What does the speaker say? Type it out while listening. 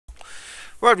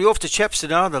Right, we're off to Chepstow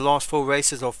now. The last four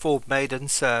races of four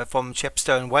maidens from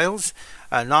Chepstow in Wales.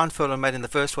 9 furlong maiden the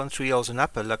first one, 3 years and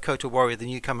up. Lakota Warrior, the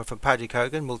newcomer from Patrick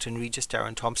Hogan. Milton Regis,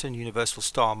 Darren Thompson. Universal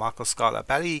Star, Michael Scarlett.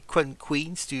 Bally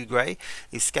Queen, Stu Gray.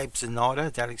 Escape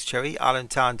Zanarda, Alex Cherry.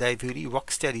 Allentown, Dave Hooley.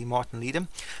 Rocksteady, Martin Leadham.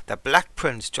 The Black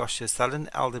Prince, Joshua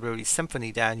Sutherland. Alderbury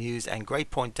Symphony, Dan Hughes. And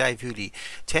Great Point, Dave Hooley.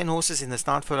 10 horses in this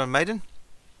 9 furlong maiden.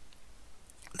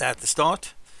 They're at the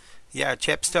start. Yeah,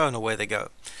 Chepstow, and away they go.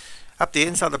 Up the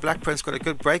inside, the Black Prince got a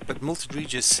good break, but Milton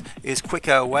Regis is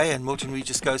quicker away, and Milton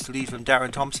Regis goes to lead from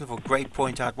Darren Thompson for Great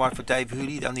Point out wide for Dave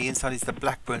Hooley. On the inside is the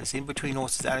Black Prince. In between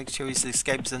horses, Alex Cherry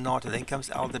escapes the knot, and then comes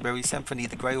Alderbury Symphony,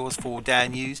 the grey horse for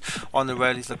Dan Hughes. On the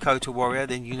rail is Lakota Warrior,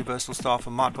 then Universal Star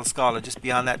for Michael Scarlett. Just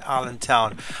behind that,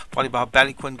 Allentown, followed by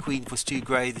Ballyquin Queen for Stu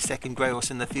Gray, the second grey horse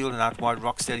in the field, and out wide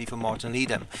Rocksteady for Martin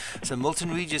Leadham. So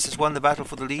Milton Regis has won the battle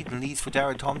for the lead and leads for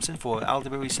Darren Thompson for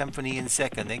Alderbury Symphony in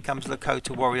second. Then comes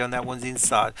Lakota Warrior on that one's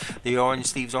inside. The orange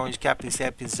sleeves, orange cap,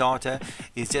 except Zata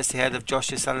is just ahead of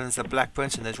Joshua Sutherland's the Black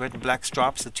Prince, and those red and black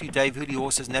stripes. The two Dave Hooley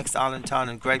horses next, Allentown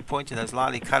and Great Point in those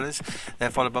lively colours. They're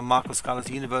followed by Michael Scarlett's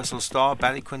Universal Star,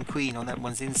 Ballyquin Queen on that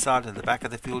one's inside. And the back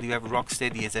of the field you have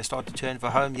Rocksteady as they start to turn for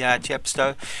home. Yeah,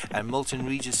 Chepstow and Milton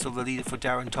Regis still the leader for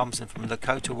Darren Thompson from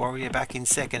Lakota Warrior back in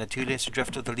second. A 2 lengths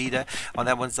drift of the leader. On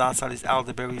that one's outside is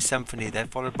Alderbury Symphony. They're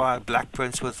followed by Black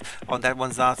Prince with on that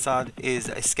one's outside is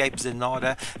Escape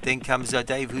Zanarda. Then comes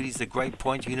Dave Hooley's the Great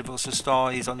Point. Universal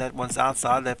Star is on that one's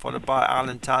outside. They're followed by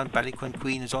Allentown. Ballyquin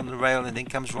Queen is on the rail, and then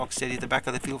comes Rocksteady at the back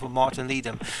of the field for Martin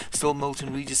Leadham. Still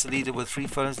Milton Regis the leader with 3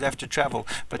 furlongs left to travel,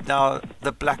 but now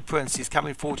the Black Prince is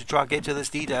coming forward to try and get to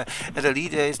this leader, and the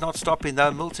leader is not stopping though.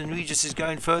 Milton Regis is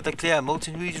going further clear.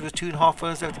 Milton Regis with 2.5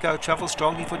 furlongs left to go. Travels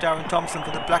strongly for Darren Thompson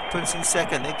for the Black Prince in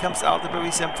second. Then comes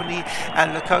Alderbury Symphony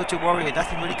and Lakota Warrior.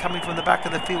 Nothing really coming from the back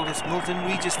of the field. It's Milton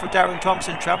Regis for Darren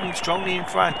Thompson travelling strongly in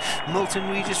front. Milton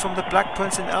Regis from the Black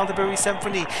Prince and Alderbury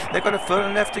Symphony. They've got a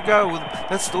furlong left to go.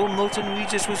 That's still Milton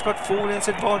Regis, who's got 4 lengths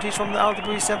advantage from the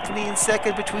Alderbury Symphony in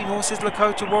second. Between horses,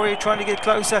 Lakota Warrior trying to get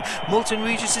closer. Milton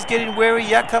Regis is getting wary.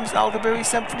 Here comes Alderbury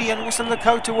Symphony and also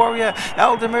Lakota Warrior.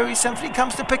 Alderbury Symphony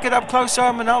comes to pick it up close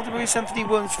home, and Alderbury Symphony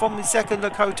wins from the second.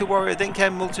 Lakota Warrior. Then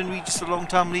came Milton Regis, the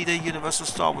long-time leader. Universal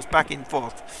Star was back in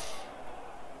fourth.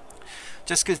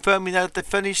 Just confirming that at the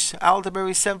finish,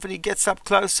 Alderbury Symphony gets up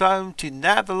close home to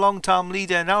nab the long-time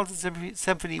leader, and Alderbury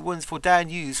Symphony wins for Dan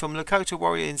Hughes from Lakota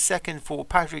Warrior in second for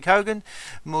Patrick Hogan.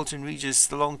 Milton Regis,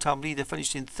 the long-time leader,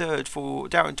 finished in third for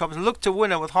Darren Thompson. Looked to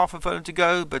winner with half a furlong to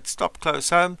go, but stopped close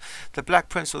home. The Black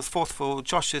Prince was fourth for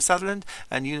Joshua Sutherland,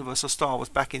 and Universal Star was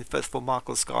back in fifth for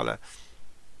Michael Scarlett.